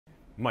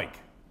Mike,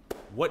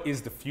 what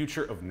is the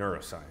future of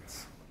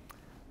neuroscience?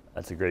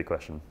 That's a great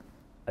question.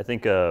 I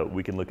think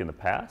we can look in the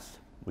past.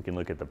 We can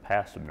look at the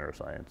past of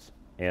neuroscience.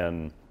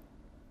 And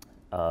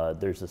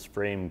there's this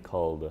frame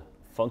called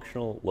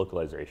functional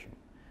localization.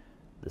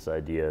 This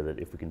idea that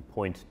if we can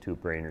point to a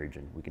brain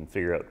region, we can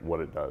figure out what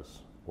it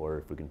does. Or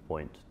if we can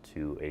point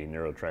to a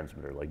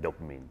neurotransmitter like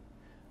dopamine,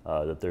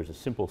 that there's a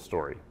simple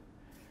story.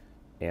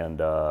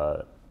 And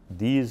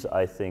these,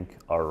 I think,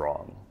 are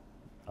wrong.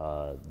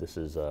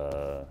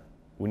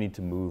 We need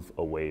to move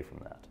away from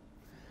that.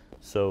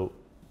 So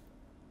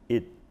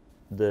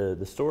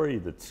the story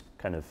that's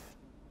kind of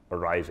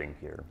arising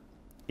here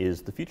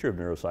is the future of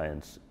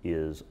neuroscience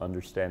is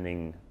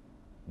understanding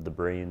the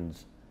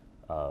brain's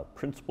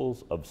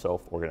principles of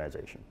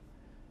self-organization,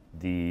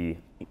 the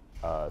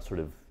sort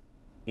of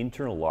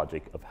internal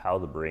logic of how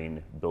the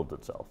brain builds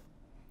itself.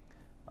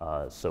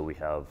 So we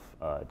have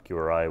at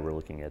QRI, we're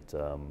looking at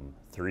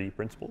 3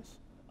 principles.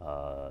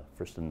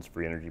 First is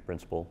free energy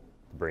principle.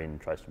 The brain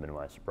tries to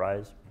minimize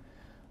surprise.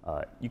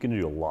 You can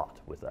do a lot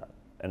with that,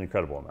 an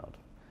incredible amount.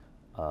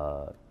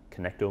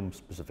 Connectome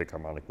specific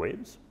harmonic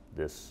waves,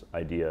 this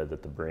idea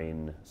that the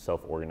brain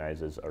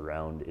self-organizes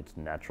around its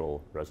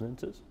natural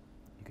resonances.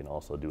 You can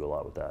also do a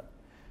lot with that.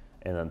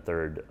 And then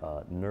third,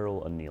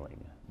 neural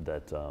annealing,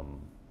 that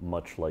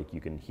much like you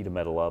can heat a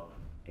metal up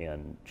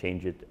and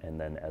change it, and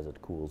then as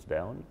it cools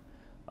down,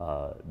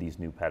 these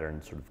new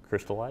patterns sort of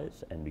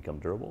crystallize and become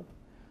durable.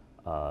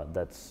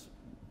 That's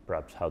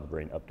perhaps how the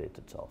brain updates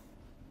itself.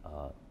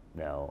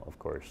 Now, of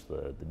course,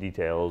 the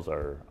details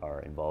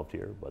are involved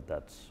here, but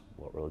that's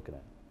what we're looking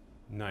at.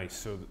 Nice.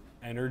 So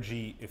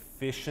energy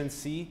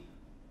efficiency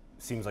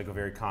seems like a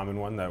very common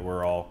one that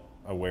we're all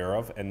aware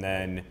of. And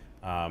then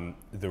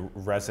the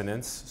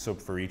resonance, so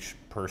for each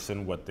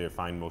person, what they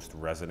find most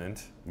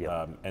resonant.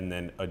 Yep. And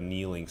then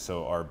annealing,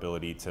 so our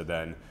ability to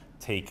then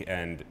take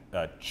and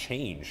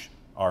change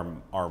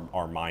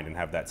our mind and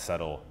have that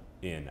settle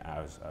in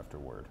as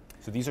afterward.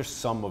 So these are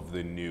some of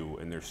the new,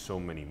 and there's so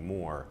many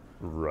more.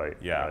 Right.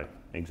 Yeah. Right,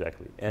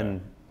 exactly. And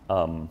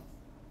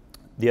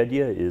the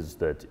idea is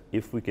that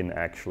if we can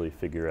actually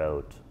figure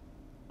out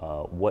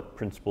what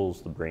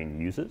principles the brain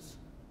uses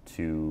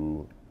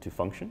to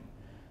function,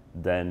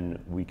 then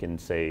we can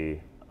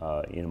say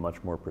in a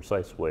much more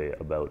precise way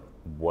about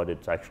what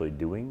it's actually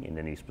doing in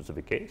any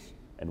specific case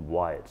and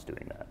why it's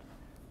doing that.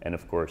 And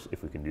of course,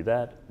 if we can do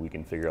that, we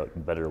can figure out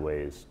better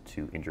ways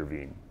to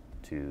intervene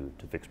to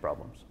fix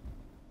problems.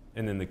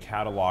 And then the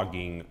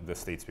cataloging the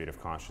state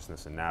of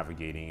consciousness and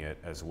navigating it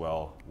as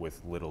well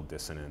with little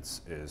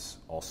dissonance is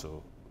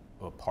also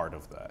a part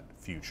of that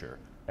future.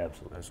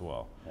 Absolutely. As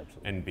well.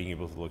 Absolutely. And being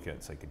able to look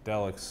at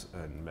psychedelics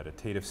and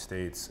meditative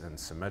states and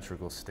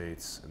symmetrical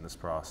states in this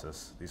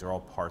process, these are all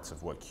parts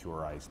of what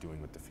QRI is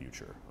doing with the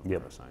future of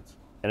neuroscience.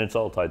 And it's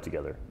all tied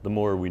together. The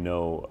more we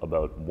know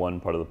about one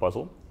part of the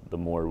puzzle, the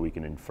more we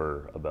can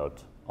infer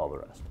about all the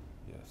rest.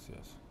 Yes,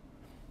 yes.